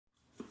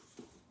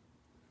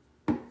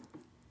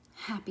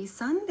Happy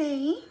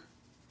Sunday.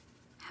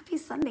 Happy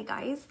Sunday,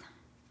 guys.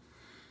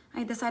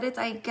 I decided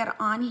I'd get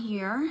on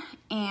here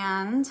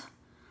and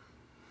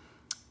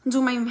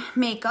do my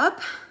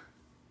makeup.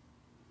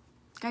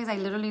 Guys, I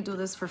literally do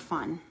this for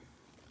fun.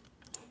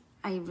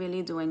 I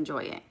really do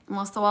enjoy it.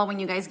 Most of all, when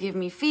you guys give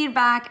me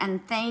feedback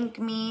and thank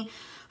me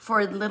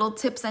for little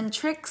tips and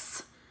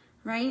tricks,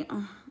 right?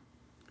 Oh,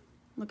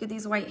 look at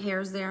these white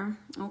hairs there.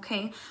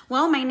 Okay.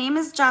 Well, my name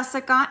is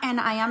Jessica and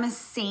I am a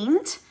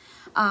Saint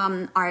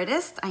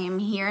artist. I am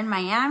here in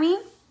Miami.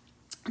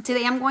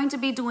 Today I'm going to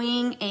be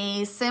doing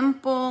a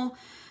simple,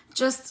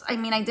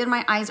 I did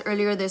my eyes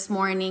earlier this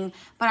morning,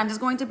 but I'm just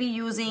going to be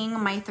using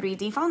my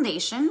 3D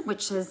foundation,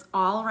 which is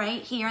all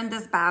right here in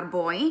this bad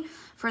boy.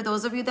 For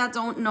those of you that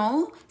don't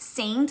know,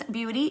 Saint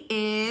Beauty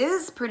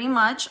is pretty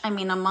much,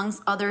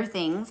 amongst other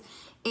things,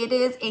 it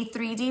is a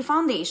 3D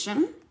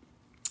foundation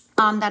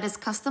that is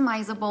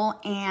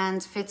customizable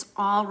and fits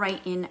all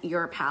right in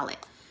your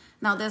palette.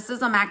 Now, this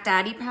is a Mac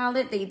Daddy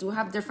palette. They do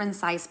have different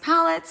size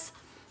palettes.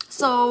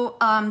 So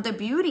the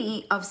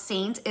beauty of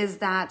Saint is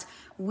that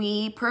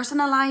we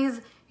personalize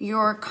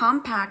your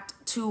compact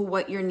to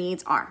what your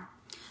needs are.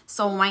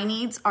 So my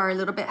needs are a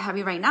little bit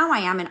heavy right now. I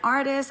am an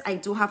artist. I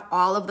do have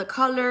all of the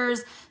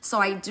colors. So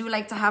I do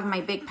like to have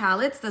my big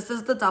palettes. This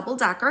is the double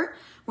decker,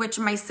 which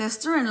my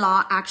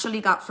sister-in-law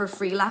actually got for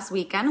free last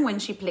weekend when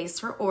she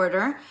placed her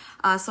order.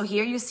 So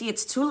here you see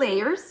it's 2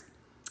 layers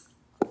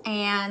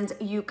and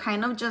you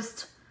kind of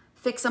just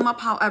fix them up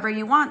however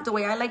you want. The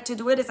way I like to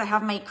do it is I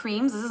have my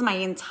creams. This is my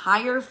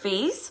entire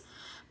face,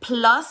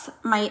 plus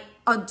my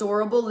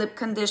adorable lip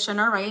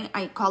conditioner, right?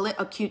 I call it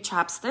a cute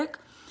chapstick,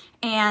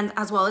 and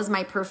as well as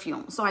my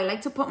perfume. So I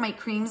like to put my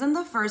creams in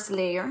the first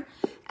layer,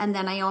 and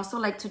then I also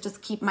like to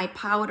just keep my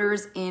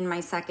powders in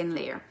my second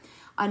layer.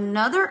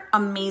 Another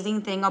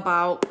amazing thing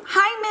about,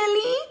 hi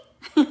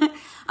Millie!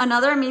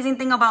 Another amazing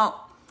thing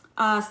about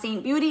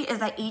Saint Beauty is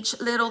that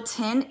each little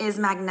tin is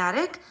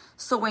magnetic.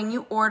 So when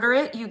you order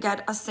it, you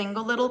get a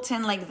single little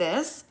tin like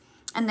this,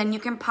 and then you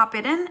can pop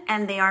it in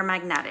and they are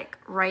magnetic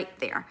right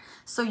there.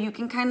 So you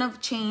can kind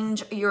of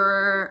change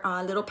your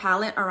little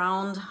palette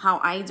around how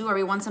I do.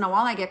 Every once in a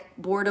while, I get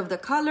bored of the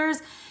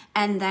colors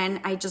and then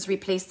I just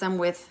replace them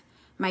with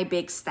my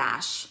big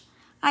stash.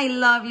 I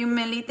love you,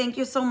 Millie. Thank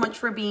you so much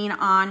for being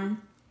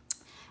on.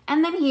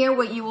 And then here,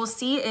 what you will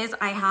see is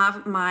I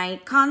have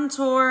my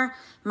contour,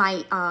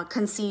 my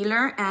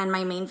concealer, and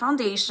my main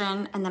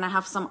foundation. And then I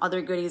have some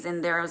other goodies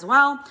in there as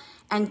well.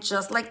 And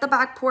just like the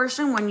back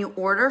portion, when you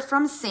order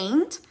from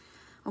Saint,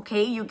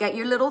 okay, you get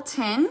your little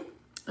tin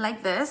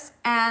like this.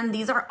 And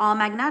these are all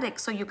magnetic.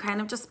 So you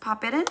kind of just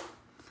pop it in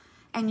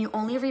and you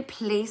only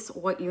replace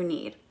what you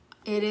need.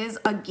 It is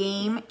a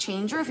game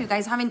changer. If you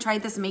guys haven't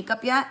tried this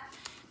makeup yet,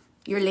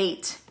 you're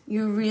late.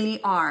 You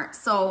really are.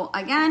 So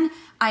again,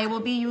 I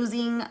will be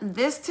using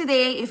this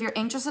today. If you're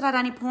interested at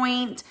any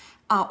point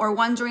or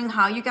wondering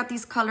how you get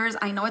these colors,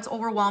 I know it's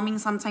overwhelming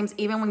sometimes,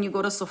 even when you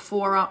go to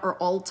Sephora or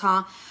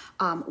Ulta,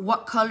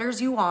 what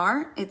colors you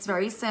are. It's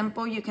very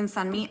simple. You can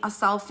send me a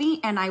selfie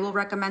and I will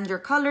recommend your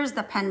colors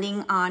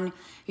depending on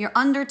your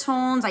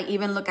undertones. I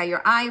even look at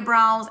your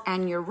eyebrows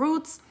and your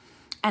roots,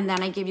 and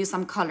then I give you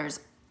some colors.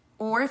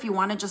 Or if you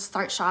want to just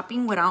start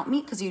shopping without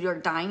me because you're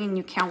dying and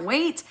you can't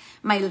wait,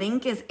 my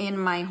link is in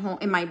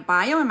my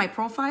bio, in my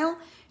profile.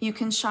 You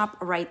can shop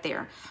right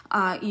there.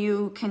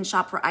 You can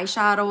shop for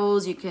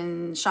eyeshadows. You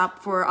can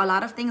shop for a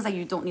lot of things that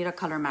you don't need a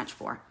color match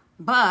for.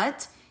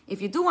 But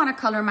if you do want a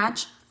color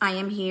match, I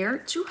am here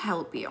to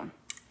help you.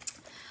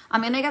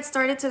 I'm going to get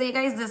started today,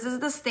 guys. This is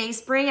the Stay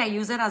Spray. I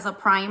use it as a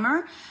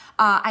primer.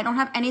 I don't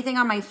have anything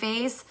on my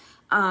face,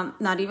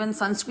 not even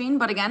sunscreen.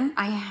 But again,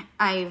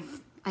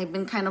 I've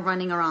been kind of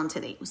running around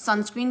today.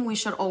 Sunscreen we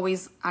should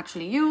always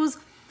actually use.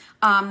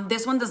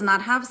 This one does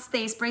not have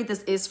Stay Spray.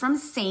 This is from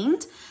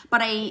Saint,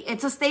 but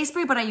it's a Stay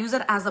Spray, but I use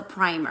it as a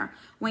primer.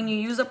 When you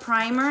use a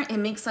primer, it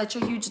makes such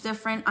a huge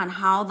difference on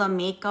how the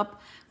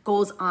makeup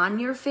goes on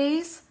your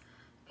face.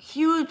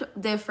 Huge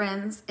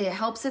difference. It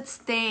helps it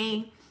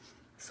stay.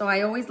 So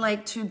I always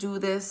like to do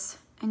this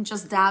and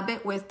just dab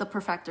it with the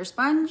Perfector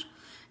sponge.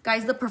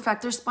 Guys, the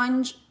Perfector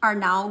sponge are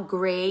now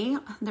gray.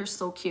 They're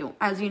so cute.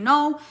 As you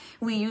know,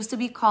 we used to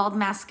be called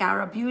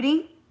Mascara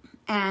Beauty,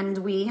 and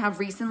we have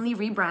recently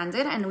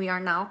rebranded, and we are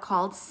now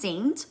called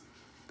Saint.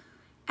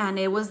 And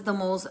it was the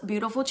most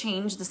beautiful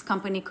change this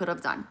company could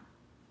have done.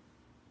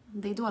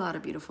 They do a lot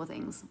of beautiful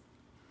things.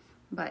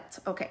 But,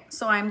 okay.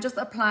 So I'm just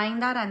applying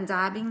that and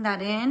dabbing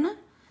that in.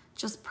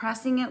 Just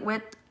pressing it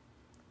with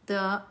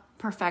the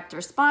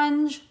Perfector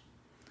sponge.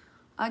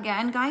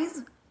 Again,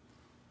 guys,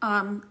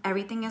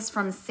 everything is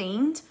from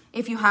Saint.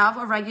 If you have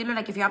a regular,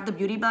 like if you have the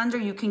Beauty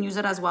Blender, you can use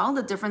it as well.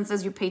 The difference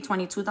is you pay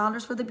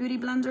 $22 for the Beauty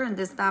Blender, and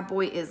this bad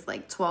boy is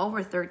like 12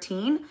 or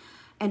 13.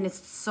 And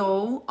it's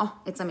so,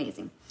 it's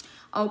amazing.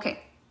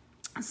 Okay,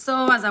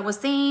 so as I was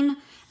saying,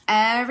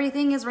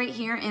 everything is right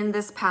here in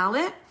this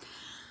palette.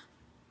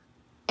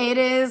 It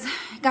is,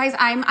 guys,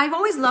 I've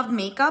always loved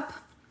makeup.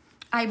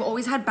 I've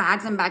always had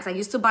bags and bags. I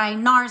used to buy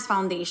NARS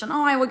foundation.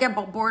 Oh, I would get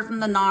bored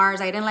from the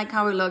NARS. I didn't like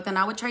how it looked, and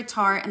I would try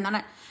Tarte, and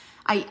then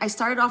I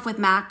started off with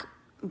MAC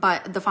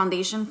but the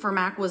foundation for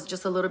MAC was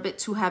just a little bit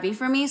too heavy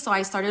for me. So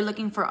I started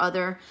looking for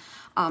other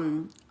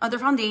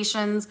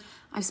foundations.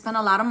 I've spent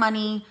a lot of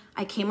money.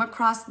 I came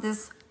across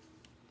this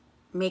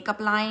makeup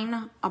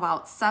line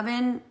about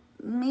 7,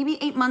 maybe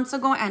 8 months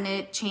ago, and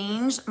it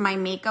changed my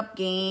makeup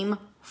game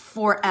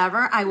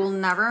forever. I will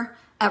never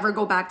ever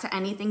go back to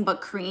anything but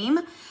cream.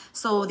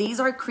 So these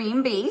are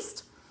cream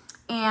based,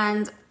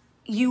 and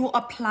you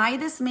apply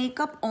this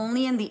makeup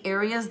only in the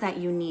areas that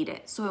you need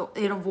it. So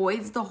it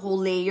avoids the whole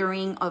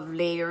layering of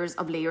layers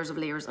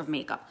of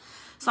makeup.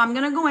 So I'm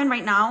gonna go in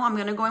right now. I'm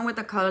gonna go in with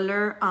the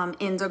color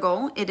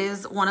Indigo. It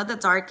is one of the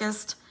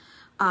darkest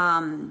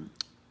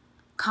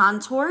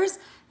contours.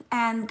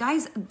 And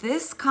guys,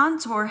 this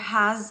contour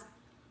has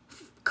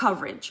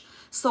coverage.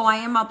 So I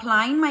am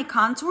applying my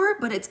contour,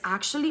 but it's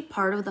actually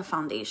part of the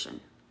foundation.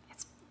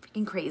 It's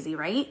freaking crazy,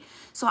 right?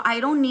 So I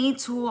don't need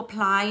to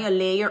apply a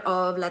layer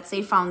of, let's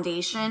say,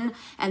 foundation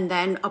and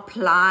then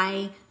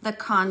apply the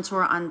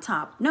contour on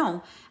top.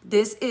 No,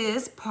 this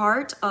is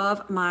part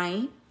of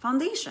my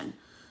foundation.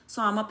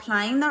 So I'm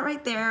applying that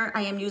right there.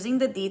 I am using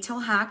the Detail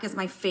Hack as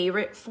my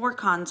favorite for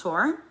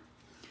contour.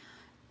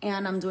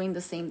 And I'm doing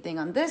the same thing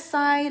on this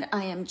side.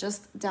 I am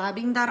just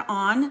dabbing that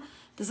on.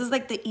 This is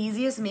like the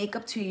easiest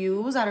makeup to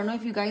use. I don't know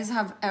if you guys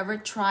have ever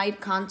tried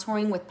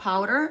contouring with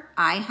powder.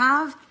 I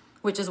have,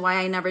 which is why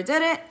I never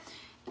did it.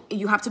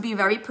 You have to be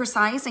very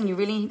precise, and you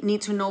really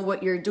need to know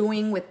what you're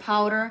doing with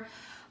powder,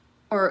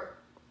 or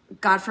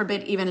God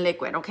forbid, even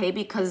liquid, okay?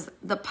 Because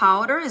the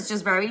powder is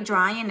just very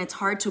dry and it's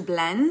hard to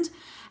blend.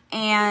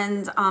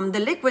 And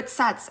the liquid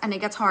sets and it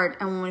gets hard.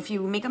 And if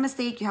you make a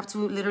mistake, you have to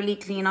literally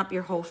clean up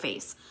your whole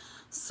face.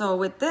 So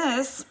with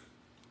this,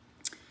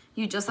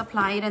 you just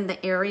apply it in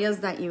the areas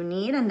that you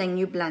need, and then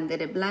you blend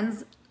it. It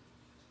blends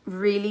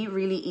really,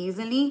 really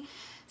easily.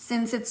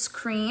 Since it's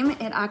cream,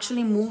 it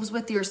actually moves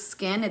with your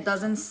skin. It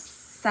doesn't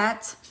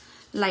set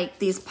like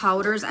these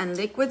powders and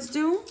liquids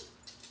do.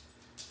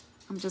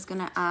 I'm just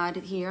gonna add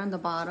it here on the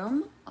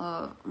bottom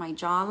of my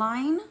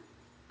jawline.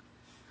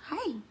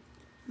 Hi,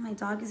 my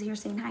dog is here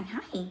saying hi.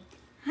 Hi,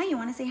 hi, you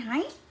wanna say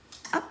hi?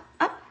 Up,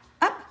 up,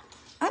 up,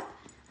 up.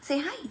 Say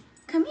hi,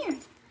 come here.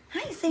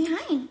 Hi, say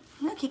hi.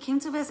 Look, he came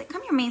to visit.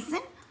 Come here,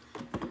 Mason.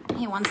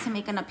 He wants to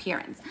make an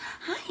appearance.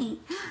 Hi,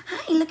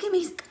 hi, look at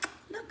me.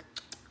 Look,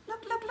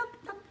 look, look, look,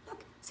 look,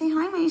 look. Say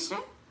hi, Mason.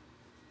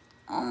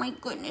 Oh my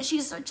goodness,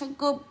 she's such a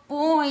good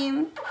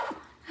boy.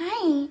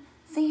 Hi,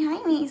 say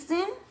hi,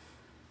 Mason.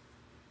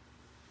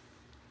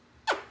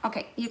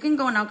 Okay, you can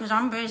go now because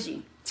I'm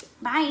busy.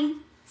 Bye,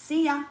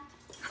 see ya.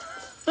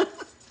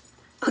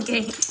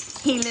 Okay,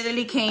 he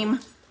literally came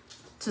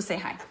to say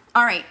hi.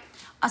 All right.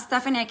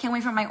 Stephanie, I can't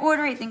wait for my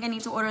order. I think I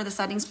need to order the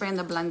setting spray and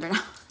the blender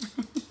now.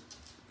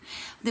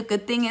 The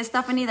good thing is,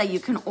 Stephanie, that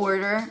you can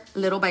order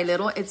little by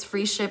little. It's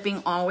free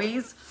shipping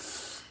always.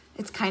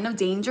 It's kind of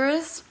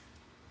dangerous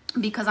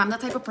because I'm the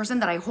type of person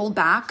that I hold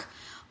back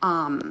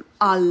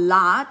a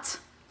lot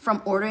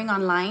from ordering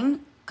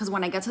online, because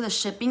when I get to the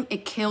shipping,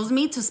 it kills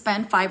me to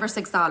spend $5 or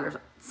 $6.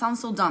 It sounds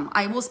so dumb.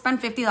 I will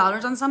spend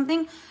 $50 on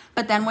something,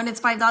 but then when it's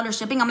 $5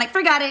 shipping, I'm like,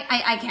 forget it.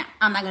 I can't.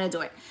 I'm not going to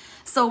do it.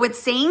 So with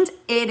Saint,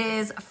 it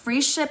is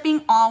free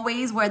shipping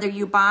always, whether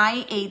you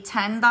buy a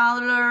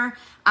 $10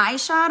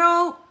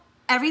 eyeshadow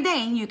every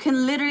day. You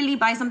can literally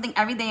buy something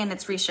every day and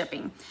it's free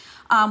shipping.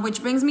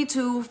 Which brings me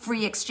to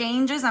free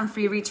exchanges and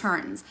free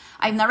returns.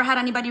 I've never had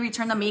anybody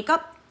return the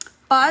makeup,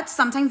 but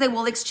sometimes they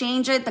will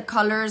exchange it. The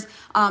colors,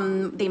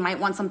 they might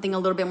want something a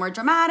little bit more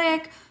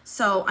dramatic.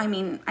 So, I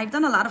mean, I've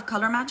done a lot of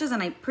color matches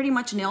and I pretty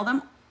much nail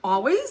them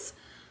always.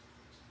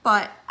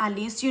 But at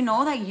least you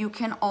know that you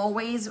can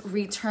always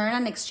return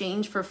and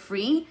exchange for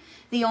free.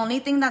 The only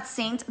thing that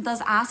Saint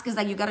does ask is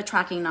that you get a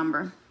tracking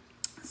number.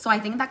 So I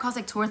think that costs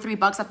like $2 or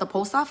 $3 at the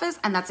post office,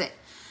 and that's it.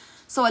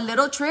 So a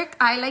little trick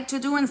I like to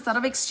do, instead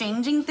of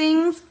exchanging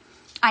things,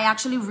 I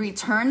actually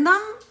return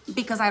them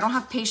because I don't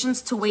have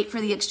patience to wait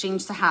for the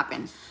exchange to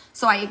happen.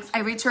 So I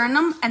return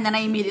them and then I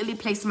immediately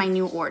place my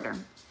new order.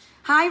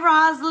 Hi,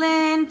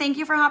 Roslyn. Thank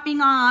you for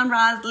hopping on,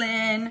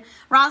 Roslyn.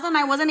 Roslyn,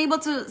 I wasn't able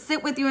to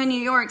sit with you in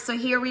New York, so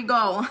here we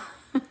go.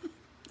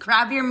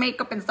 Grab your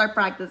makeup and start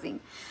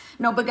practicing.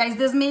 No, but guys,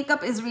 this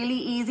makeup is really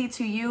easy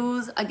to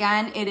use.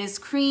 Again, it is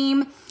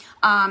cream.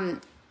 A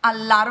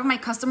lot of my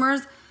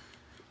customers,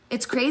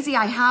 it's crazy.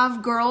 I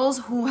have girls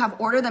who have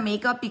ordered the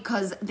makeup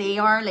because they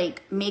are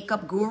like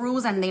makeup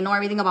gurus and they know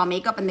everything about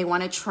makeup and they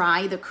want to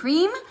try the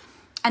cream.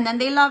 And then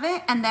they love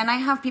it. And then I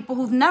have people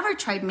who've never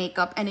tried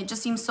makeup and it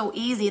just seems so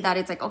easy that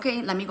it's like,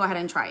 okay, let me go ahead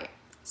and try it.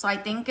 So I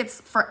think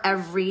it's for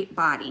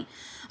everybody.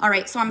 All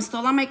right, so I'm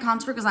still on my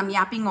contour because I'm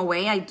yapping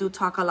away. I do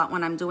talk a lot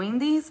when I'm doing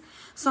these.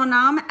 So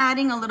now I'm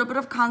adding a little bit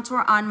of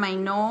contour on my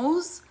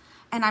nose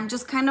and I'm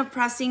just kind of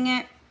pressing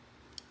it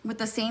with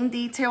the same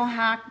Detail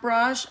Hack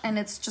brush. And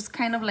it's just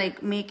kind of like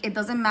it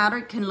doesn't matter.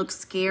 It can look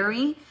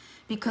scary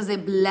because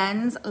it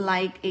blends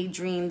like a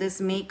dream.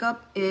 This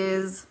makeup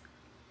is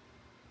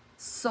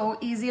so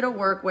easy to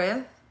work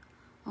with,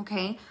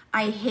 okay?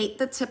 I hate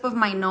the tip of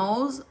my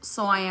nose,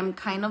 so I am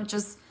kind of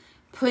just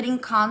putting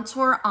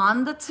contour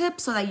on the tip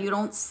so that you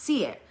don't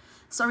see it.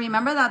 So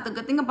remember that the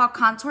good thing about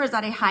contour is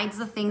that it hides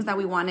the things that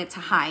we want it to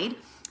hide.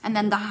 And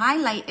then the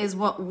highlight is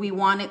what we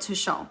want it to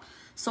show.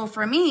 So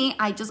for me,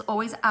 I just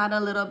always add a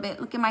little bit.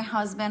 Look at my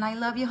husband. I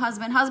love you,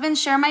 husband. Husband,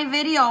 share my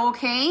video,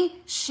 okay?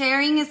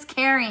 Sharing is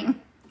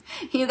caring.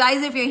 You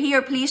guys, if you're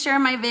here, please share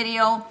my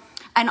video.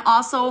 And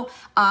also,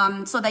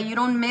 so that you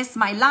don't miss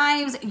my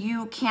lives,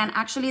 you can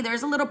actually,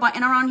 there's a little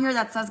button around here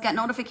that says get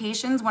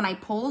notifications when I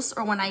post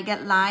or when I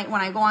get live,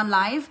 when I go on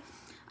live.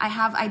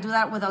 I do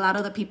that with a lot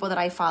of the people that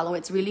I follow.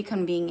 It's really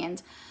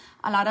convenient.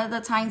 A lot of the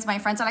times my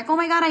friends are like, oh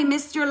my God, I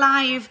missed your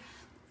live.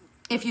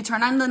 If you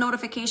turn on the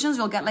notifications,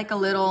 you'll get like a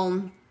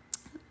little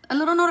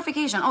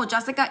notification. Oh,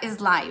 Jessica is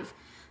live.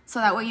 So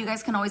that way you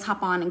guys can always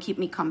hop on and keep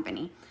me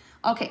company.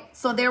 Okay,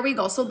 so there we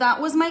go. So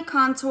that was my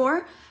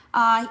contour.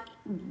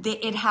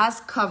 It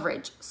has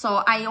coverage.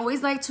 So I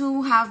always like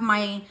to have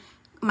my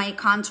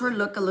contour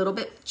look a little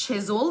bit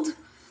chiseled.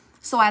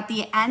 So at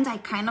the end, I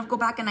kind of go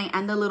back and I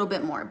end a little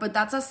bit more. But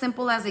that's as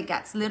simple as it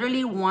gets.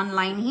 Literally 1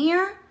 line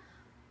here,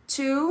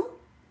 2,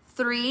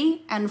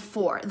 3, and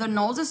 4. The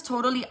nose is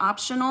totally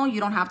optional. You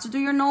don't have to do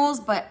your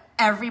nose, but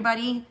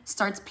everybody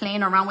starts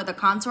playing around with the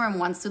contour and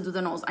wants to do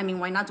the nose. I mean,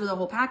 why not do the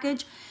whole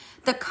package?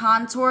 The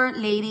contour,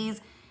 ladies,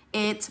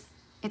 it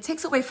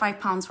takes away 5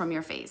 pounds from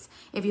your face.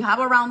 If you have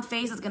a round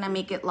face, it's gonna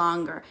make it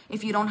longer.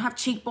 If you don't have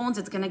cheekbones,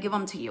 it's gonna give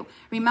them to you.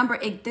 Remember,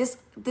 this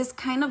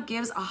kind of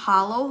gives a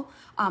hollow.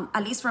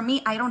 At least for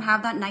me, I don't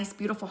have that nice,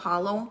 beautiful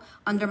hollow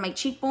under my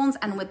cheekbones,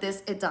 and with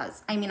this, it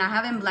does. I mean, I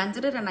haven't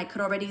blended it, and I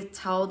could already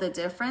tell the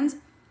difference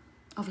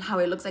of how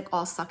it looks like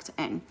all sucked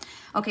in.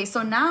 Okay,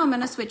 so now I'm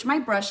gonna switch my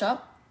brush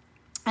up,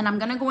 and I'm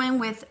gonna go in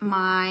with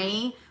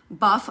my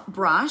Buff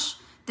brush.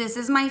 This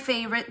is my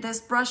favorite. This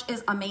brush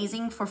is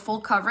amazing for full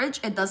coverage.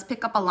 It does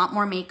pick up a lot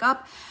more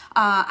makeup.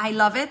 I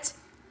love it.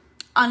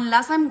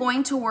 Unless I'm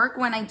going to work,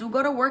 when I do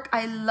go to work,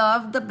 I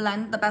love the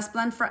blend, the Best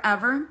Blend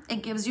Forever.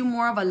 It gives you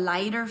more of a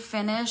lighter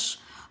finish.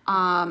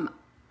 I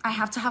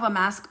have to have a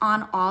mask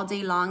on all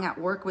day long at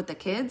work with the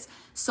kids.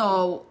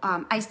 So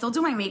I still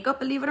do my makeup,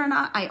 believe it or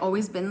not. I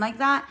always been like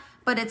that.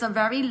 But it's a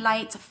very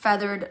light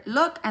feathered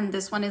look, and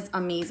this one is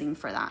amazing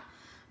for that.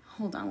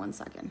 Hold on one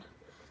second.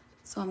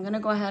 So I'm gonna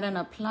go ahead and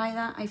apply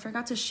that. I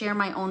forgot to share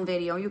my own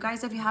video. You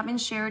guys, if you haven't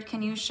shared,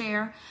 can you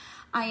share?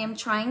 I am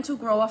trying to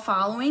grow a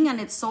following, and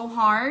it's so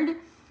hard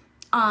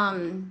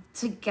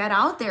to get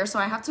out there. So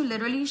I have to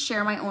literally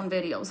share my own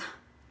videos.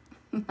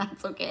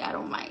 That's okay, I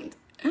don't mind.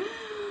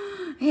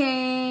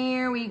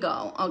 Here we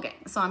go. Okay,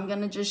 so I'm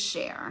gonna just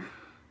share.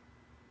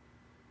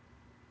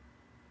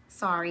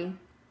 Sorry.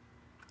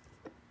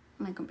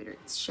 My computer,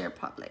 it's share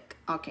public.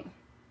 Okay.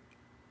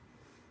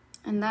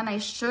 And then I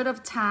should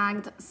have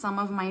tagged some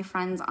of my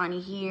friends on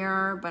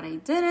here, but I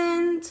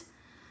didn't.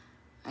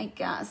 I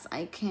guess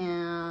I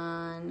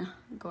can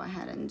go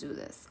ahead and do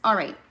this. All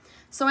right.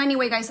 So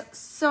anyway, guys,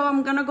 so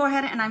I'm going to go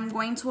ahead and I'm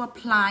going to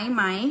apply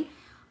my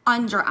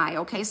under eye,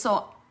 okay?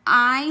 So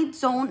I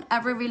don't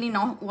ever really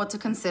know what to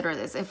consider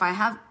this. If I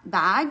have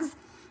bags,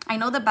 I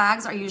know the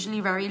bags are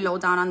usually very low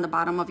down on the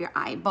bottom of your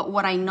eye, but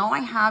what I know I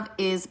have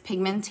is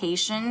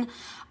pigmentation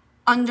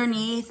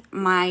underneath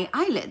my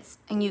eyelids,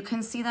 and you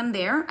can see them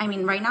there. I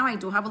mean, right now I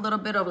do have a little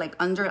bit of like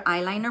under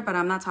eyeliner, but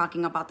I'm not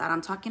talking about that.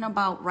 I'm talking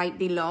about right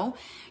below.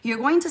 You're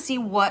going to see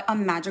what a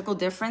magical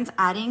difference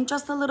adding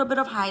just a little bit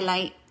of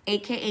highlight,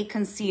 aka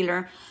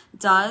concealer,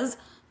 does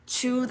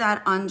to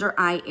that under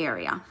eye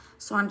area.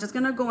 So I'm just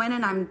gonna go in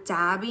and I'm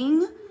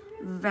dabbing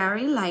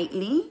very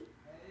lightly,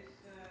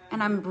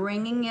 and I'm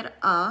bringing it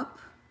up.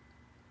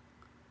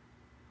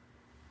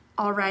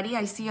 Already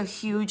I see a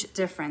huge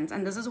difference,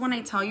 and this is when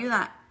I tell you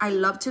that I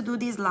love to do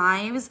these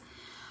lives.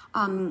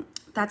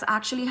 That's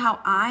actually how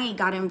I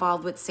got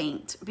involved with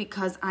Saint,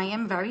 because I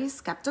am very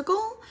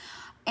skeptical,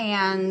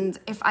 and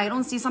if I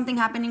don't see something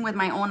happening with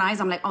my own eyes,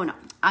 I'm like, oh no,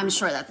 I'm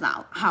sure that's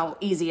not how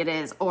easy it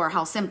is or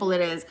how simple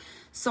it is.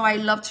 So I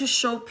love to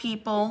show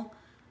people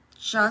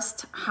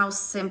just how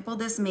simple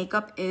this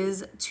makeup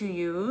is to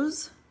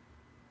use,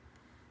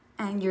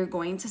 and you're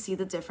going to see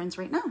the difference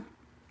right now.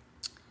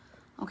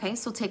 Okay,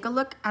 so take a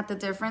look at the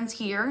difference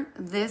here.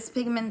 This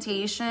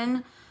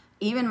pigmentation,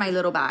 even my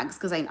little bags,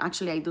 because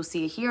I do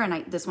see it here,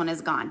 and this one is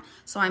gone.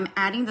 So I'm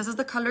adding, this is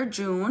the color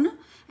June,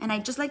 and I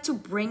just like to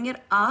bring it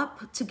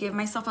up to give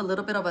myself a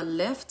little bit of a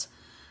lift.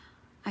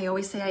 I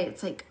always say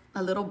it's like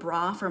a little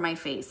bra for my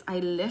face. I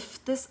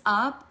lift this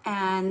up,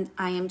 and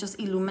I am just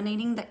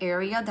illuminating the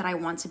area that I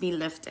want to be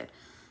lifted.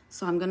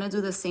 So I'm gonna do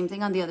the same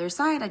thing on the other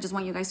side. I just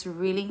want you guys to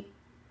really,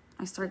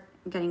 I start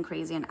getting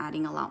crazy and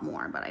adding a lot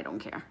more, but I don't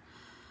care.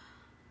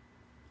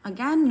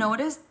 Again,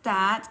 notice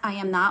that I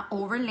am not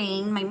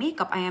overlaying my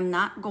makeup. I am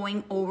not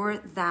going over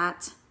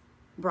that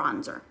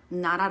bronzer,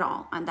 not at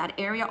all. And that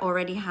area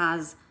already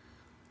has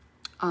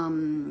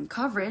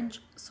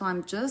coverage. So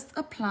I'm just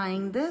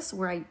applying this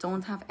where I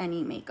don't have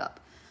any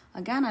makeup.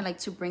 Again, I like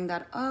to bring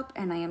that up,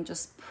 and I am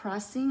just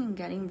pressing and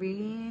getting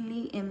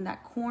really in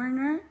that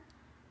corner.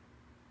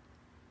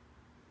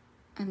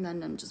 And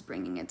then I'm just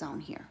bringing it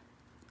down here.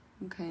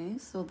 Okay,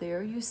 so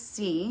there you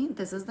see,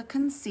 this is the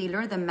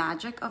concealer, the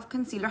magic of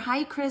concealer.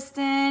 Hi,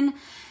 Kristen.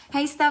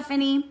 Hey,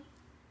 Stephanie.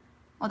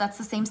 Oh, that's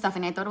the same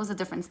Stephanie. I thought it was a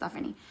different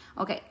Stephanie.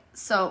 Okay,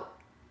 so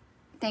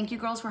thank you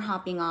girls for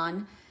hopping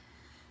on.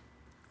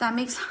 That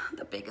makes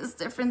the biggest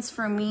difference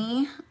for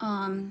me.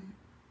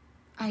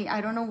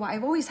 I don't know why.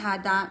 I've always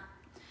had that.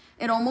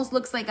 It almost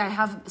looks like I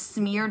have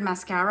smeared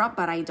mascara,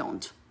 but I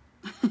don't.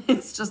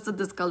 It's just a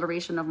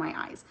discoloration of my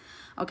eyes.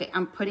 Okay,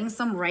 I'm putting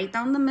some right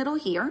down the middle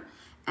here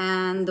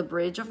and the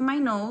bridge of my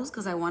nose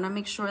because I want to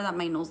make sure that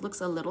my nose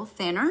looks a little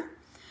thinner.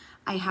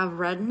 I have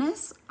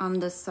redness on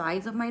the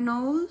sides of my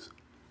nose.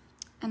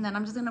 And then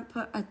I'm just going to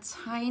put a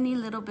tiny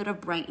little bit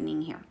of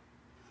brightening here.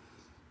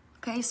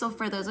 Okay, so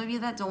for those of you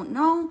that don't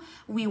know,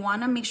 we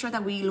want to make sure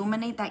that we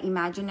illuminate that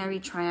imaginary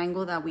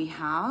triangle that we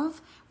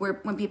have, where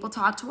when people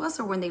talk to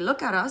us or when they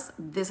look at us,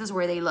 this is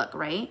where they look,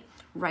 right?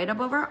 Right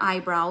above our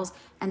eyebrows,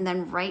 and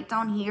then right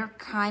down here,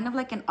 kind of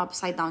like an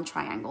upside down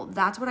triangle.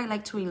 That's what I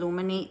like to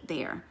illuminate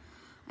there.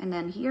 And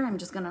then here, I'm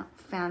just gonna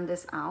fan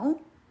this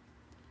out.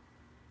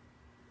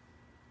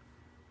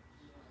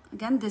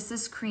 Again, this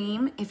is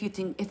cream. If you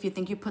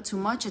think you put too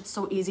much, it's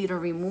so easy to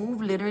remove.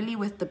 Literally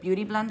with the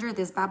Beauty Blender,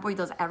 this bad boy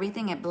does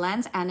everything. It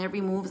blends and it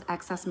removes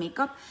excess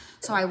makeup.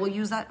 So I will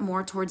use that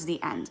more towards the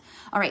end.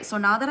 All right, so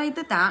now that I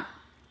did that,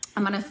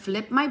 I'm gonna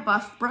flip my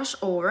buff brush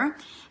over.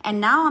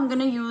 And now I'm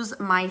gonna use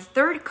my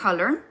third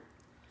color,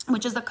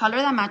 which is the color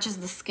that matches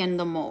the skin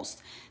the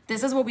most.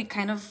 This is what we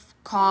kind of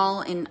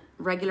call in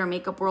regular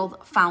makeup world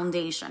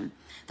foundation.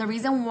 The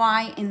reason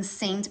why in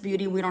Saint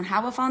Beauty we don't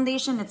have a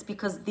foundation, it's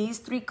because these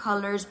three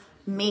colors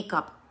make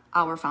up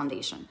our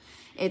foundation.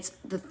 It's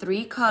the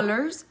three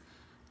colors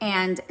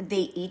and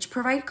they each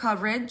provide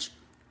coverage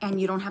and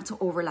you don't have to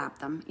overlap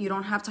them. You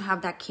don't have to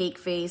have that cake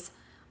face.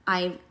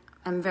 I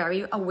am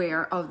very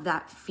aware of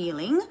that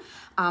feeling.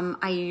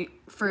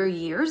 For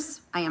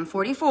years, I am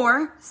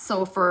 44,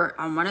 so for,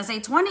 I wanna say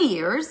 20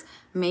 years,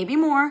 maybe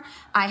more,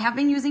 I have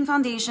been using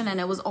foundation and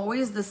it was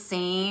always the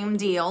same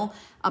deal.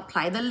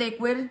 Apply the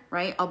liquid,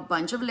 right? A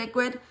bunch of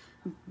liquid,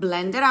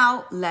 blend it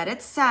out, let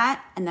it set,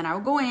 and then I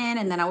would go in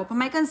and then I would put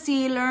my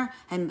concealer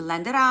and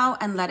blend it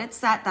out and let it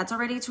set. That's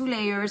already 2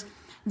 layers.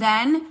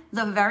 Then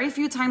the very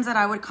few times that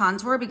I would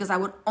contour, because I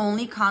would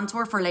only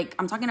contour for like,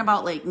 I'm talking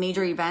about like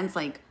major events,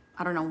 like,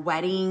 I don't know,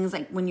 weddings,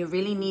 like when you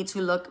really need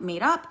to look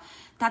made up,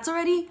 that's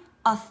already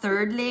a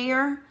 3rd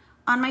layer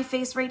on my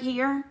face right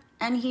here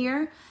and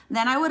here.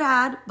 Then I would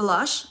add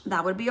blush,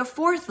 that would be a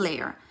 4th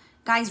layer.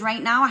 Guys,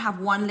 right now I have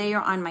 1 layer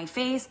on my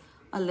face,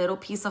 a little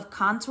piece of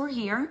contour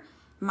here,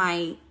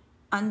 my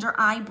under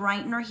eye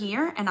brightener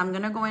here, and I'm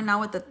gonna go in now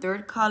with the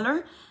 3rd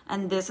color,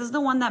 and this is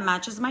the one that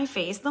matches my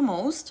face the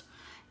most,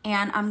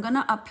 and I'm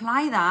gonna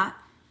apply that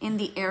in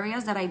the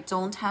areas that I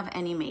don't have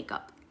any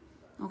makeup.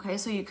 Okay,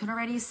 so you can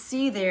already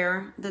see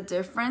there the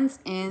difference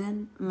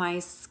in my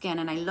skin,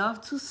 and I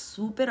love to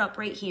swoop it up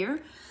right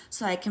here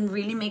so I can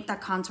really make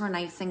that contour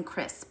nice and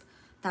crisp.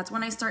 That's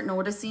when I start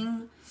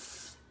noticing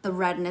the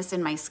redness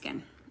in my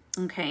skin.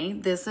 Okay,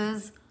 this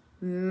is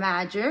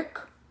magic.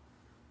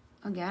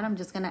 Again, I'm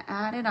just gonna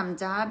add it, I'm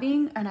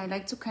dabbing, and I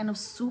like to kind of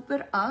swoop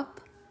it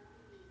up,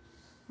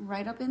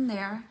 right up in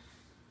there,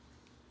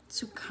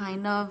 to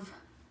kind of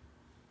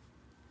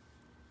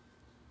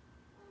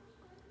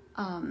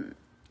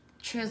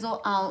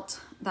chisel out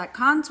that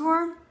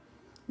contour.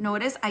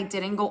 Notice I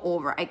didn't go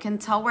over. I can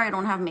tell where I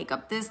don't have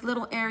makeup. This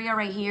little area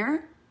right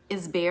here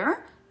is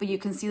bare, but you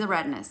can see the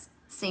redness.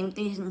 Same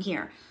thing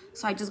here.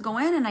 So I just go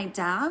in and I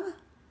dab,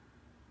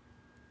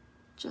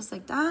 just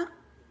like that.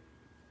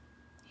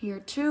 Here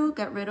too,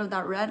 get rid of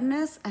that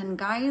redness. And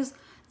guys,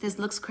 this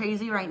looks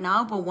crazy right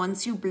now, but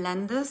once you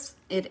blend this,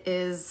 it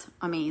is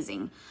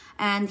amazing.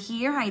 And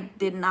here I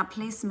did not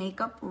place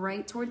makeup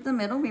right toward the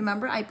middle.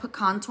 Remember, I put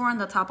contour on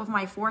the top of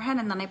my forehead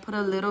and then I put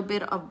a little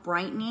bit of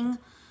brightening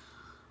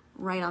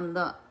right on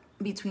the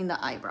between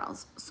the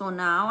eyebrows. So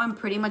now I'm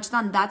pretty much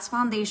done. That's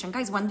foundation.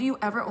 Guys, when do you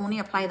ever only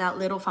apply that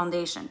little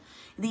foundation?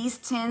 These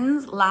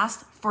tins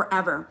last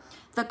forever.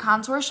 The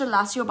contour should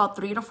last you about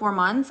 3 to 4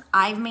 months.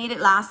 I've made it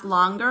last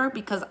longer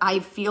because I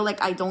feel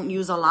like I don't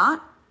use a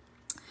lot.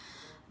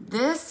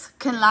 This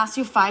can last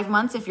you 5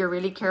 months if you're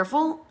really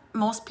careful.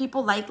 Most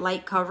people like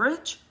light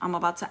coverage. I'm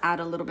about to add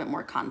a little bit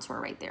more contour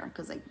right there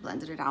because I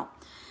blended it out.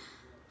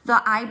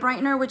 The eye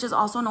brightener, which is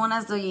also known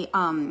as the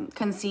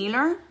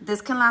concealer,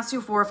 this can last you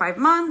 4 or 5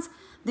 months.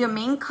 The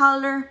main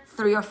color,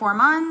 3 or 4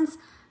 months.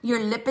 Your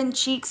lip and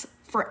cheeks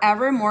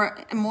forever, more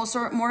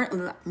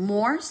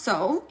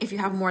so if you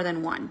have more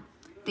than one.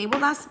 They will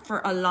last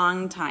for a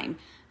long time.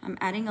 I'm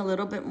adding a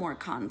little bit more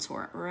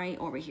contour right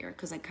over here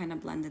because I kind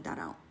of blended that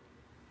out.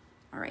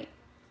 All right.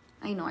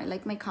 I know I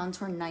like my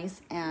contour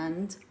nice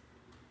and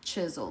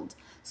chiseled.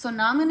 So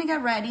now I'm gonna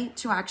get ready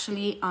to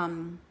actually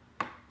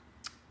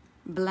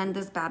blend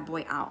this bad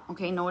boy out.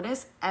 Okay,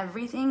 notice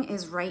everything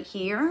is right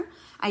here.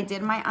 I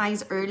did my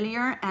eyes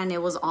earlier and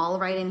it was all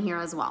right in here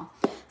as well.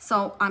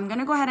 So I'm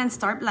gonna go ahead and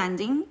start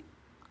blending.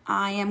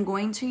 I am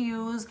going to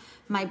use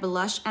my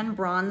blush and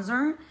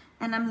bronzer,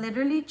 and I'm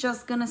literally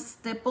just gonna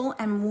stipple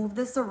and move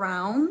this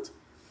around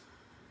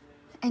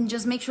and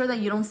just make sure that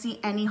you don't see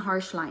any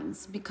harsh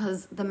lines,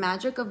 because the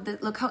magic of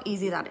this, look how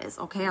easy that is,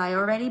 okay? I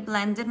already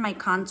blended my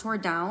contour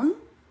down.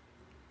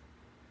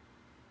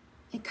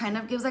 It kind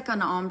of gives like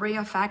an ombre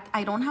effect.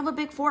 I don't have a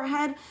big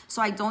forehead,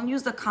 so I don't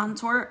use the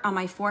contour on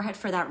my forehead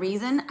for that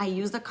reason. I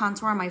use the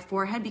contour on my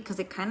forehead because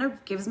it kind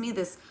of gives me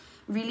this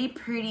really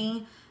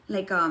pretty,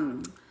 like,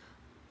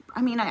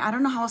 I mean, I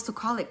don't know how else to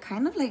call it,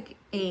 kind of like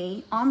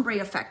a ombre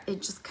effect.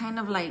 It just kind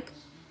of like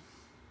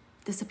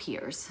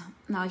disappears.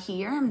 Now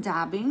here I'm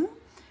dabbing.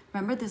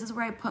 Remember, this is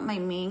where I put my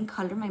main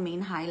color, my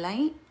main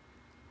highlight.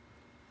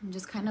 I'm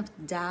just kind of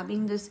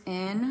dabbing this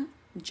in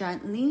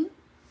gently.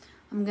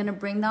 I'm gonna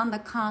bring down the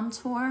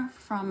contour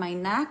from my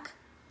neck.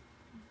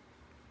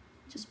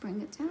 Just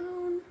bring it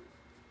down.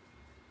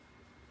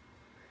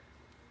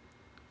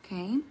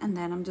 Okay, and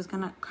then I'm just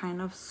gonna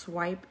kind of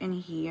swipe in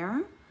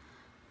here,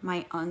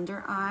 my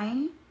under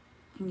eye,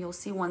 and you'll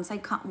see once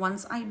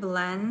I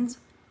blend,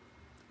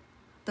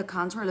 the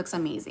contour looks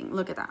amazing.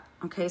 Look at that.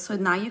 Okay, so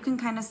now you can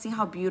kind of see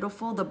how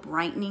beautiful the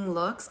brightening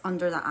looks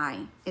under the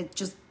eye.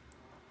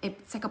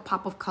 It's like a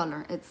pop of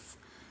color. It's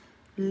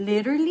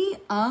literally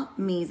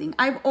amazing.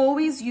 I've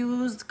always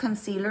used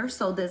concealer,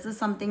 so this is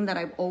something that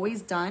I've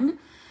always done.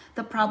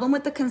 The problem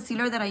with the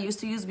concealer that I used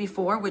to use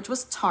before, which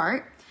was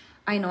Tarte,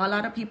 I know a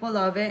lot of people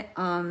love it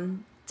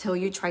till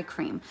you try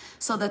cream.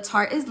 So the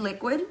Tarte is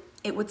liquid.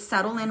 It would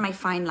settle in my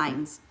fine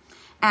lines.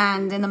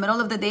 And in the middle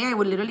of the day, I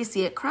would literally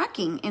see it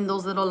cracking in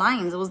those little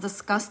lines. It was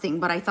disgusting,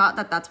 but I thought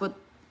that that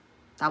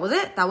was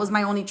it. That was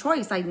my only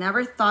choice. I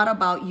never thought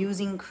about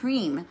using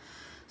cream.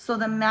 So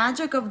the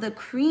magic of the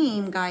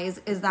cream,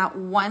 guys, is that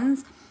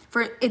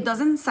it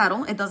doesn't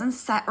settle, it doesn't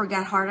set or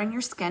get hard on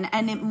your skin,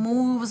 and it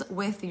moves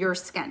with your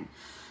skin.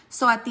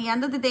 So at the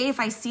end of the day, if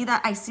I see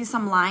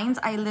some lines,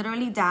 I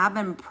literally dab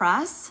and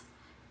press,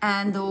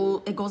 and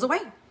it goes away.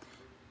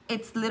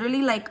 It's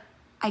literally like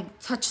I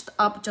touched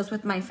up just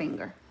with my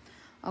finger.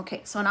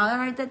 Okay, so now that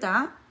I did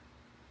that,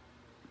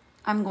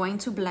 I'm going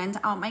to blend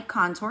out my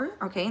contour,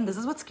 okay? And this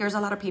is what scares a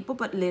lot of people,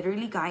 but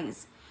literally,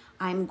 guys,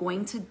 I'm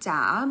going to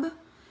dab,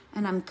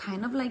 and I'm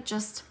kind of like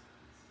just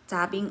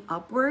dabbing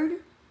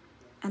upward,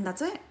 and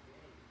that's it.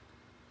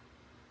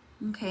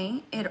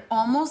 Okay, it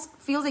almost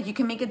feels like you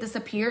can make it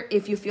disappear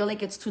if you feel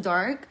like it's too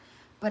dark,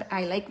 but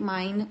I like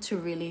mine to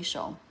really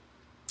show.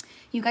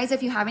 You guys,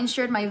 if you haven't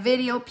shared my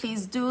video,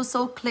 please do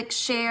so. Click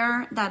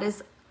share. That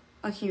is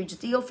a huge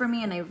deal for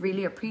me, and I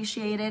really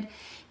appreciate it.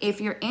 If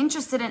you're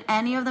interested in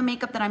any of the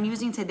makeup that I'm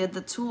using today,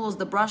 the tools,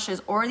 the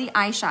brushes, or the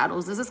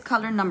eyeshadows, this is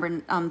color number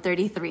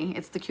 33.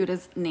 It's the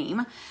cutest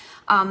name.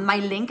 My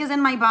link is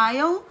in my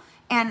bio,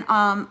 and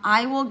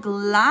I will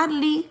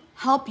gladly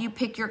help you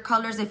pick your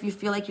colors if you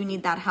feel like you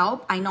need that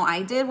help. I know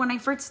I did when I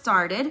first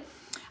started.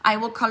 I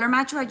will color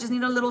match you. I just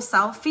need a little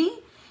selfie,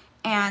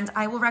 and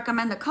I will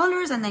recommend the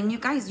colors, and then you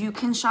guys, you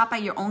can shop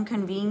at your own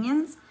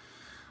convenience.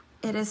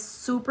 It is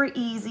super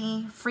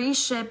easy, free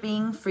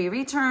shipping, free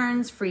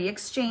returns, free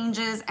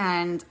exchanges,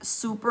 and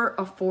super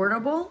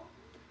affordable.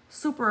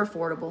 Super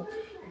affordable.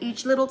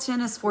 Each little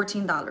tin is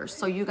 $14.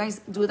 So you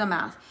guys do the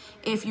math.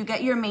 If you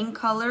get your main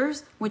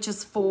colors, which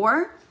is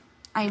 4,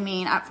 I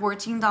mean, at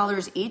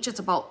 $14 each, it's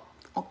about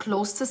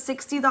close to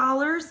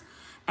 $60.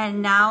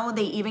 And now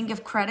they even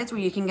give credits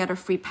where you can get a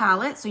free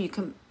palette, so you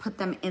can put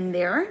them in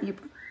there. You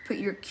put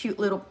your cute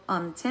little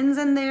tins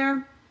in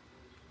there.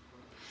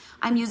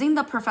 I'm using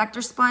the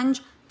Perfector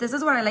sponge. This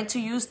is what I like to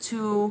use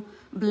to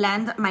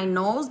blend my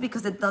nose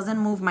because it doesn't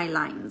move my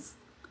lines.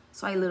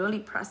 So I literally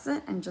press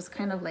it and just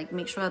kind of like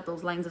make sure that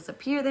those lines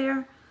disappear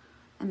there,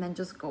 and then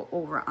just go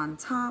over on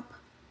top.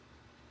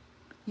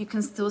 You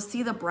can still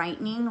see the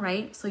brightening,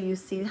 right? So you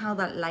see how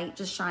that light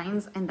just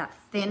shines and that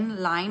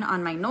thin line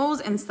on my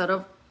nose instead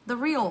of the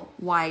real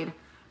wide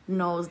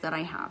nose that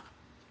I have.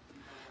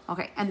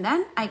 Okay, and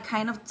then I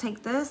kind of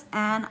take this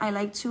and I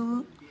like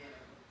to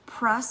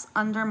press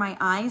under my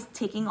eyes,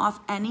 taking off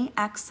any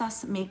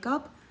excess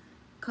makeup,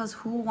 because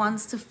who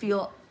wants to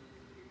feel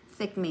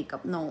thick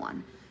makeup? No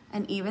one.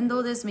 And even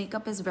though this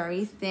makeup is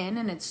very thin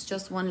and it's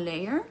just one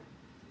layer,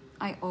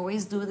 I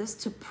always do this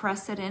to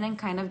press it in and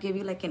kind of give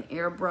you like an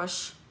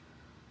airbrush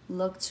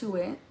look to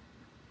it.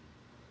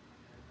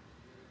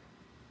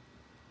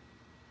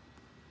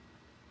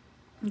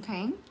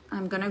 Okay,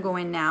 I'm gonna go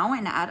in now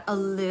and add a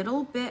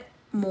little bit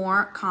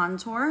more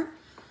contour.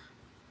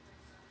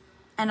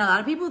 And a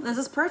lot of people, this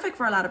is perfect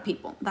for a lot of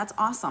people. That's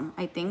awesome.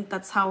 I think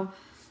that's how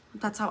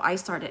I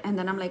started. And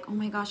then I'm like, oh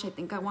my gosh, I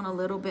think I want a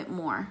little bit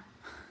more.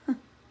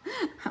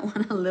 I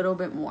want a little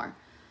bit more.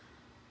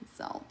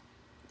 So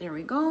there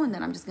we go. And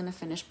then I'm just gonna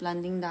finish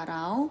blending that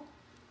out.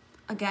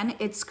 Again,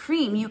 it's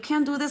cream. You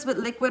can't do this with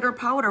liquid or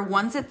powder.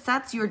 Once it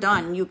sets, you're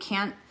done. You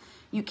can't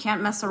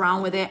mess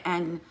around with it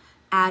and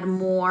add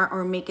more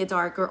or make it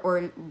darker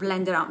or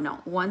blend it out. No,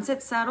 once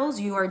it settles,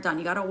 you are done.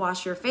 You gotta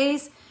wash your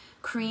face.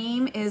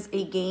 Cream is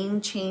a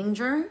game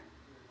changer.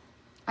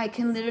 I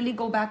can literally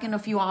go back in a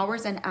few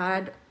hours and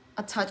add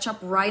a touch up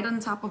right on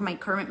top of my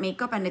current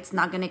makeup, and it's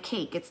not gonna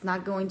cake. It's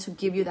not going to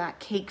give you that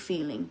cake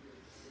feeling.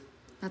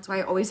 That's why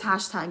I always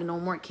hashtag no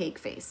more cake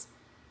face.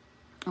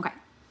 Okay,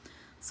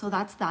 so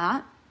that's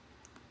that.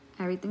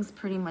 Everything's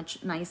pretty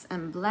much nice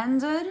and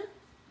blended.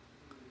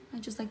 I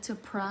just like to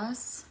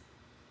press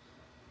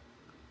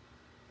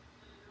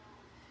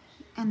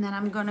And then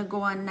I'm gonna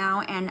go on now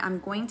and I'm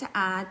going to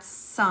add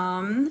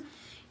some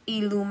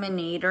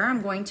illuminator.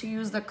 I'm going to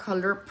use the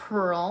color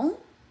Pearl.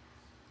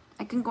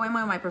 I can go in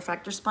with my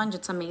Perfector sponge.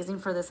 It's amazing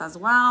for this as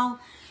well.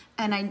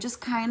 And I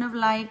just kind of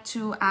like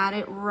to add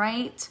it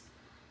right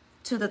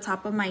to the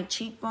top of my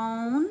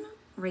cheekbone,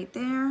 right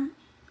there.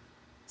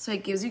 So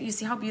it gives you, you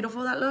see how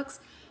beautiful that looks?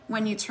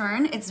 When you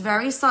turn, it's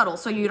very subtle.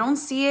 So you don't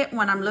see it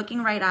when I'm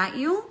looking right at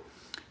you.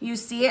 You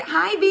see it,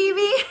 hi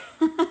baby.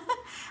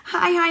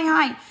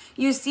 Hi.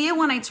 You see it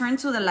when I turn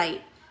to the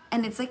light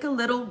and it's like a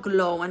little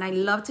glow, and I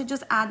love to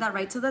just add that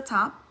right to the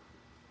top.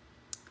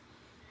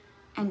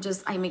 And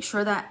just, I make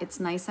sure that it's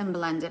nice and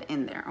blended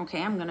in there.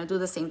 Okay, I'm gonna do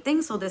the same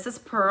thing. So this is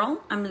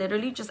Pearl. I'm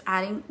literally just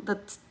adding the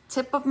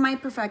tip of my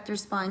Perfector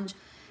sponge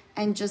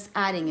and just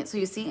adding it. So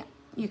you see,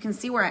 you can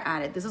see where I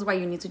added. This is why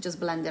you need to just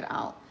blend it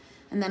out.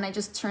 And then I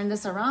just turn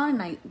this around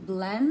and I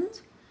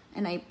blend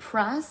and I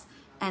press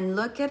and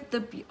look at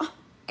the, oh,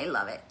 I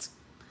love it.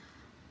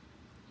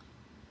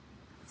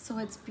 So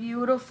it's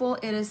beautiful,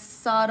 it is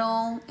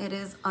subtle, it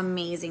is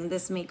amazing.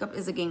 This makeup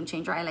is a game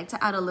changer. I like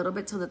to add a little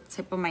bit to the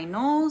tip of my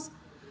nose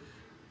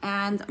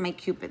and my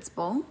Cupid's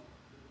bow.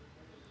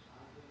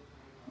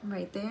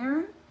 Right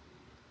there.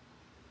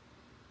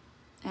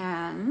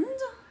 And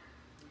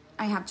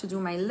I have to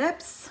do my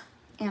lips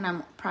and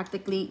I'm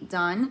practically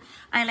done.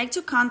 I like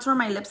to contour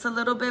my lips a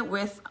little bit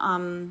with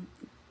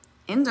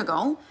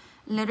indigo.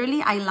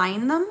 Literally, I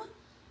line them.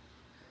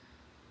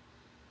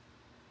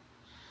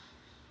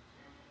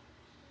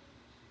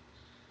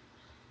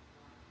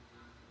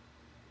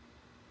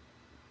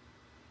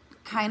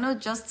 Kind of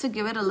just to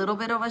give it a little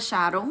bit of a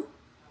shadow.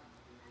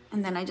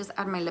 And then I just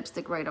add my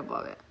lipstick right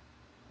above it.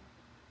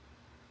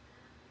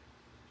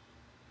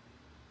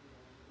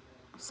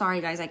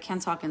 Sorry guys, I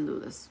can't talk and do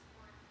this.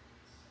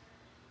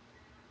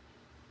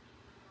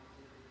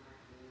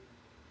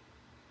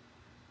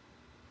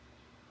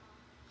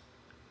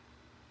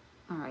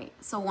 All right,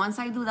 so once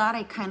I do that,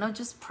 I kind of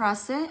just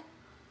press it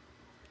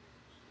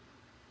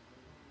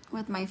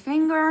with my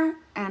finger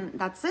and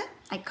that's it.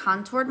 I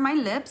contoured my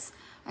lips.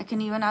 I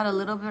can even add a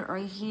little bit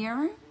right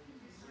here.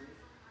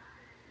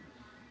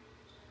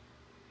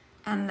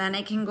 And then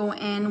I can go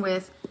in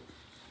with,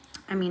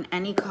 I mean,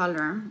 any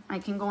color. I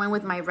can go in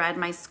with my red,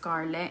 my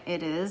Scarlet.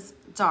 It is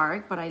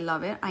dark, but I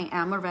love it. I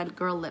am a red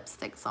girl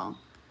lipstick, so.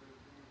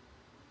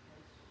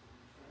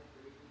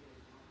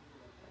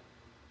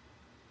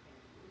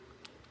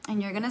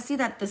 And you're gonna see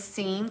that the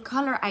same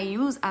color I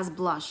use as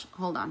blush.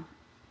 Hold on.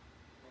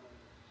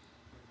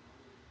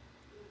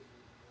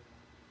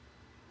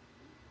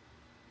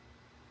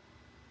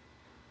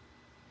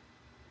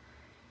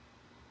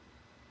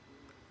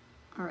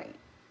 All right.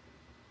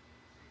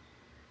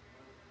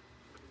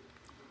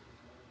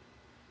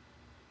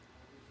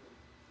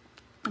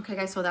 Okay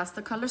guys, so that's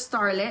the color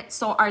Starlit.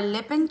 So our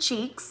lip and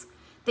cheeks,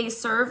 they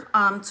serve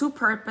two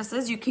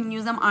purposes. You can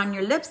use them on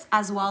your lips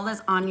as well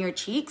as on your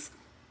cheeks.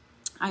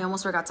 I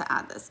almost forgot to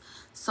add this.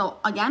 So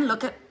again,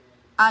 look at,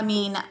 I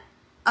mean,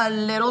 a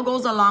little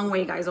goes a long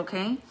way, guys,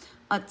 okay?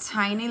 A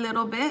tiny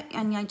little bit,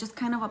 and I just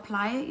kind of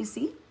apply it, you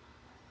see?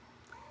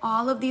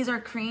 All of these are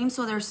cream,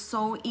 so they're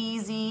so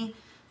easy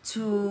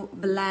to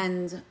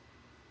blend.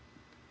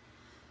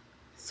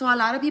 So a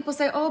lot of people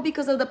say, oh,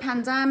 because of the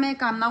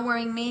pandemic, I'm not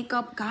wearing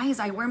makeup. Guys,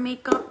 I wear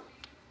makeup.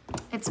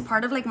 It's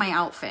part of like my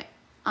outfit.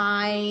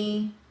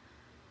 I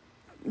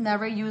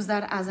never use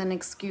that as an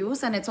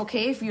excuse, and it's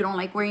okay if you don't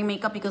like wearing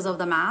makeup because of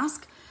the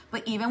mask.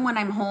 But even when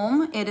I'm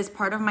home, it is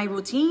part of my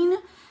routine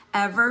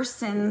ever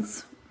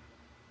since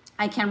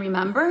I can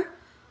remember.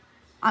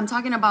 I'm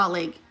talking about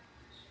like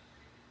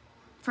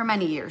for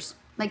many years,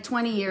 like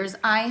 20 years.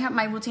 I have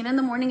my routine in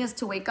the morning is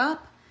to wake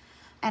up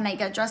and I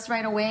get dressed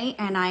right away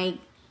and I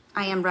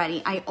am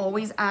ready. I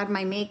always add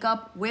my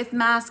makeup with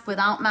mask,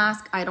 without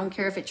mask. I don't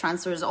care if it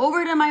transfers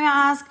over to my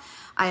mask.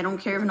 I don't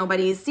care if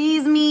nobody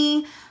sees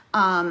me.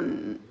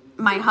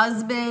 My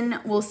husband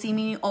will see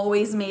me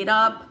always made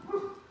up.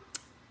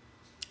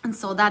 And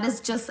so that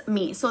is just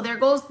me. So there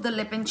goes the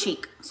lip and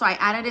cheek. So I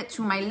added it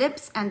to my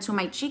lips and to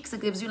my cheeks.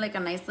 It gives you like a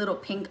nice little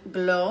pink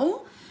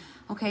glow.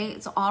 Okay,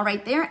 it's all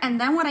right there.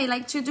 And then what I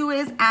like to do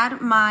is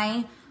add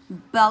my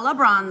Bella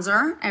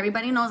bronzer.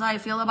 Everybody knows how I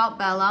feel about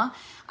Bella.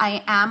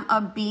 I am a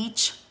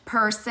beach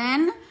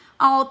person.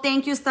 Oh,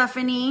 thank you,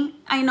 Stephanie.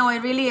 I know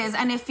it really is.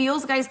 And it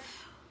feels, guys,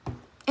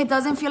 it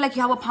doesn't feel like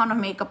you have a pound of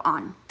makeup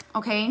on,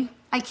 okay?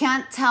 I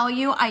can't tell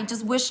you. I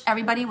just wish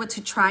everybody would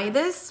to try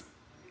this.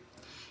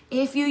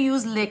 If you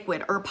use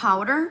liquid or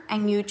powder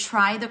and you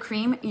try the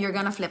cream, you're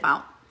gonna flip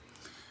out.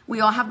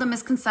 We all have the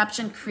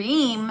misconception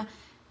cream.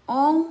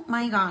 Oh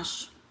my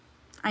gosh,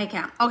 I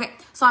can't. Okay,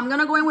 so I'm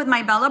gonna go in with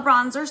my Bella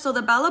bronzer. So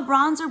the Bella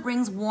bronzer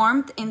brings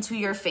warmth into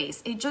your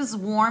face. It just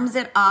warms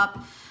it up.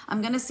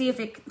 I'm gonna see if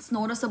it's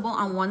noticeable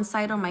on one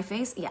side of my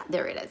face. Yeah,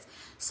 there it is.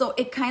 So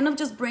it kind of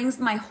just brings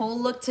my whole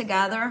look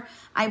together.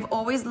 I've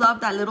always loved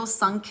that little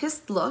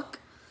sun-kissed look.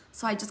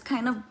 So I just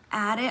kind of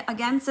add it.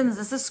 Again, since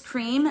this is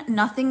cream,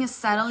 nothing is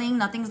settling,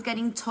 nothing's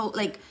getting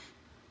like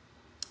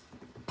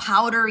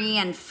powdery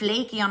and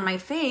flaky on my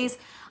face.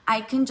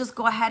 I can just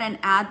go ahead and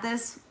add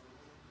this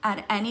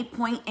at any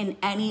point in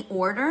any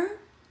order.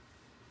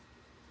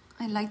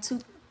 I like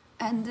to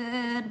end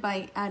it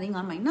by adding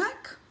on my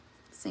neck.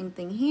 Same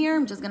thing here.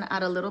 I'm just gonna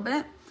add a little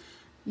bit.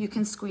 You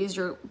can squeeze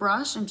your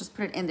brush and just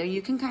put it in there.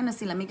 You can kind of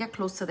see, let me get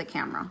close to the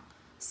camera.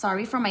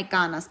 Sorry for my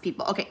canas,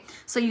 people. Okay,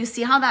 so you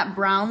see how that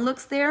brown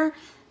looks there?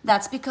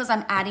 That's because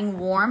I'm adding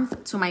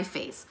warmth to my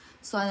face.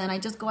 So then I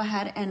just go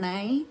ahead and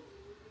I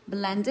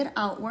blend it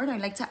outward. I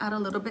like to add a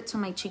little bit to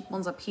my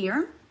cheekbones up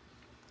here.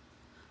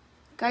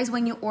 Guys,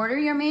 when you order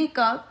your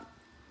makeup,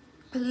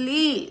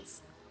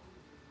 please,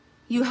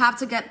 you have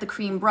to get the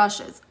cream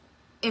brushes.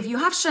 If you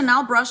have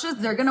Chanel brushes,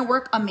 they're gonna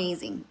work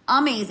amazing,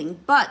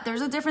 amazing. But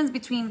there's a difference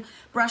between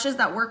brushes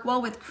that work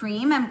well with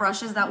cream and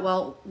brushes that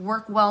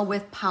work well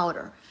with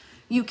powder.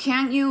 You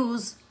can't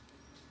use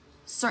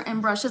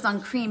certain brushes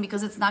on cream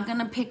because it's not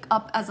gonna pick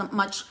up as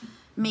much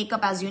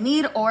makeup as you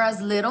need or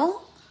as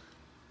little.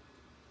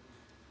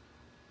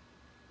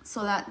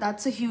 So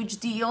that's a huge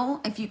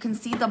deal. If you can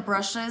see, the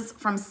brushes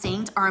from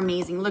Saint are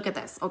amazing. Look at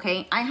this,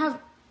 okay?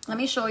 Let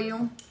me show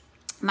you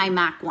my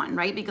MAC one,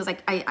 right? Because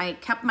I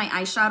kept my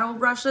eyeshadow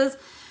brushes.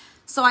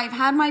 So I've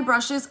had my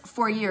brushes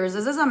for years.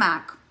 This is a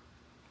MAC.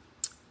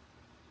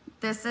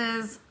 This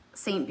is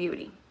Saint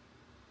Beauty.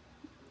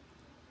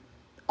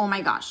 Oh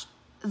my gosh.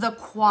 The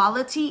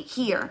quality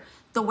here,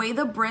 the way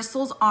the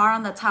bristles are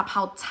on the top,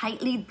 how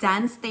tightly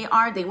dense they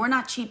are, they were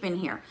not cheap in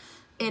here.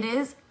 It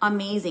is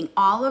amazing.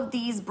 All of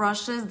these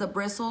brushes, the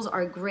bristles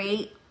are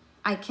great.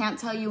 I can't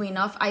tell you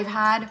enough. I've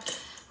had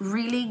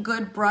really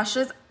good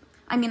brushes.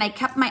 I mean, I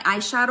kept my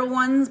eyeshadow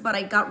ones, but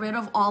I got rid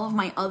of all of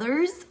my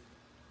others.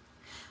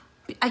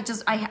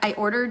 I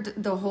ordered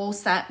the whole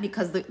set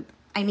because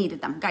I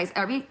needed them. Guys,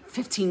 every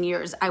 15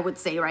 years, I would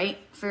say, right?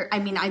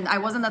 I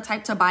wasn't the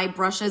type to buy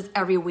brushes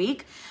every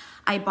week.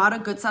 I bought a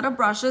good set of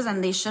brushes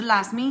and they should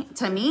last me,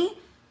 to me,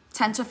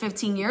 10 to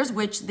 15 years,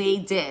 which they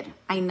did.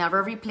 I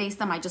never replaced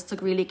them. I just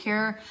took really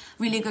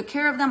good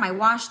care of them. I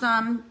washed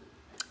them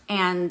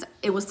and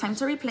it was time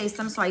to replace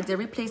them. So I did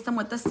replace them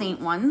with the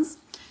Saint ones.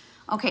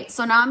 Okay,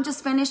 so now I'm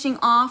just finishing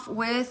off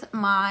with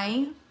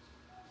my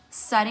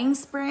setting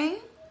spray.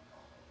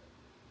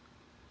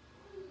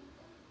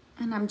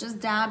 And I'm just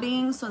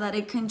dabbing so that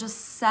it can just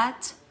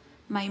set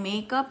my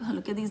makeup.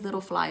 Look at these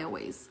little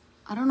flyaways.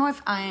 I don't know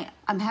if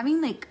I'm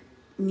having like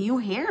new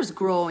hairs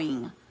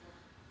growing.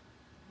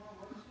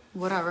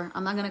 Whatever,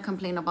 I'm not gonna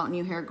complain about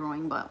new hair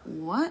growing, but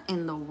what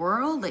in the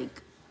world?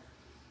 Like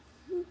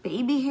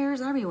baby hairs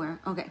everywhere.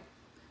 Okay.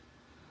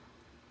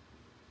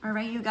 All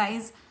right, you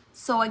guys.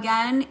 So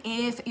again,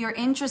 if you're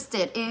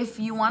interested, if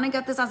you want to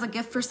get this as a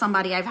gift for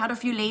somebody, I've had a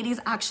few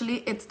ladies, actually,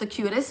 it's the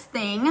cutest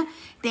thing.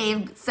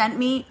 They've sent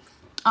me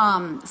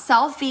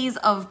selfies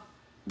of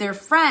their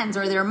friends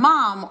or their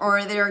mom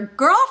or their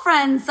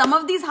girlfriends. Some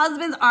of these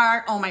husbands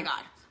are, oh my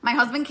God. My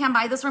husband can't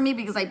buy this for me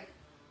because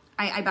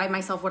I buy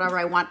myself whatever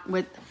I want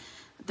with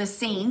the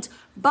Saint,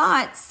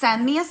 but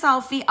send me a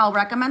selfie. I'll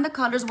recommend the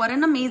colors. What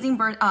an amazing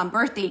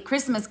birthday,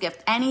 Christmas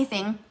gift,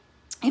 anything.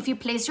 If you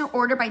place your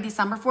order by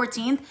December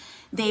 14th,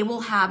 they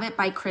will have it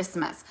by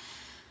Christmas.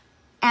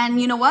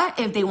 And you know what?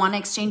 If they want to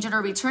exchange it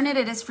or return it,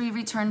 it is free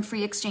return,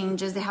 free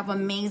exchanges. They have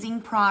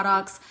amazing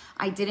products.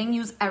 I didn't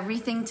use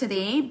everything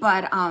today,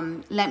 but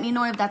let me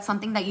know if that's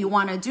something that you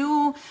want to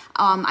do.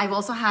 I've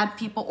also had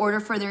people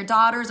order for their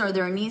daughters or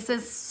their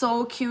nieces.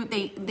 So cute.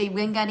 They've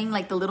been getting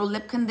like the little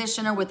lip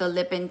conditioner with a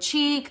lip and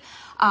cheek,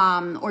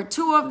 or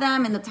two of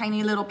them in the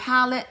tiny little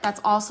palette. That's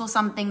also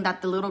something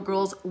that the little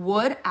girls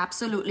would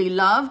absolutely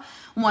love.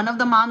 One of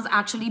the moms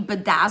actually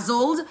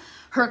bedazzled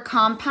her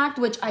compact,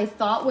 which I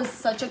thought was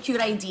such a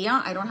cute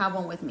idea. I don't have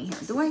one with me here,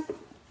 do I?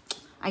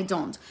 I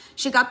don't.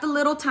 She got the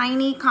little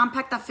tiny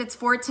compact that fits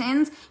 4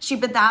 tins. She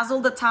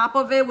bedazzled the top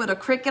of it with a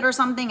Cricut or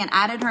something and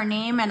added her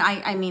name. And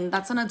I mean,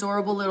 that's an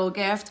adorable little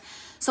gift.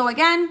 So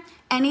again,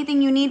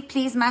 anything you need,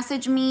 please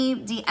message me,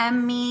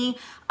 DM me.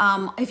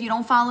 If you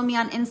don't follow me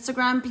on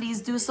Instagram,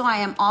 please do so. I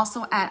am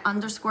also at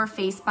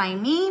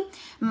 _FaceByMe.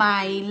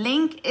 My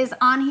link is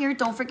on here.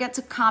 Don't forget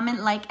to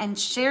comment, like, and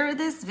share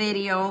this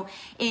video.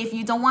 If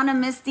you don't want to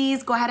miss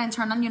these, go ahead and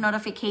turn on your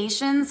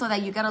notifications so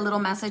that you get a little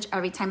message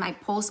every time I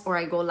post or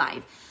I go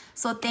live.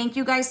 So thank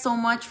you guys so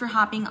much for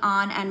hopping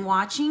on and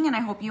watching, and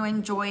I hope you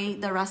enjoy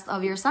the rest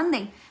of your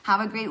Sunday.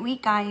 Have a great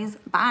week, guys.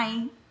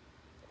 Bye.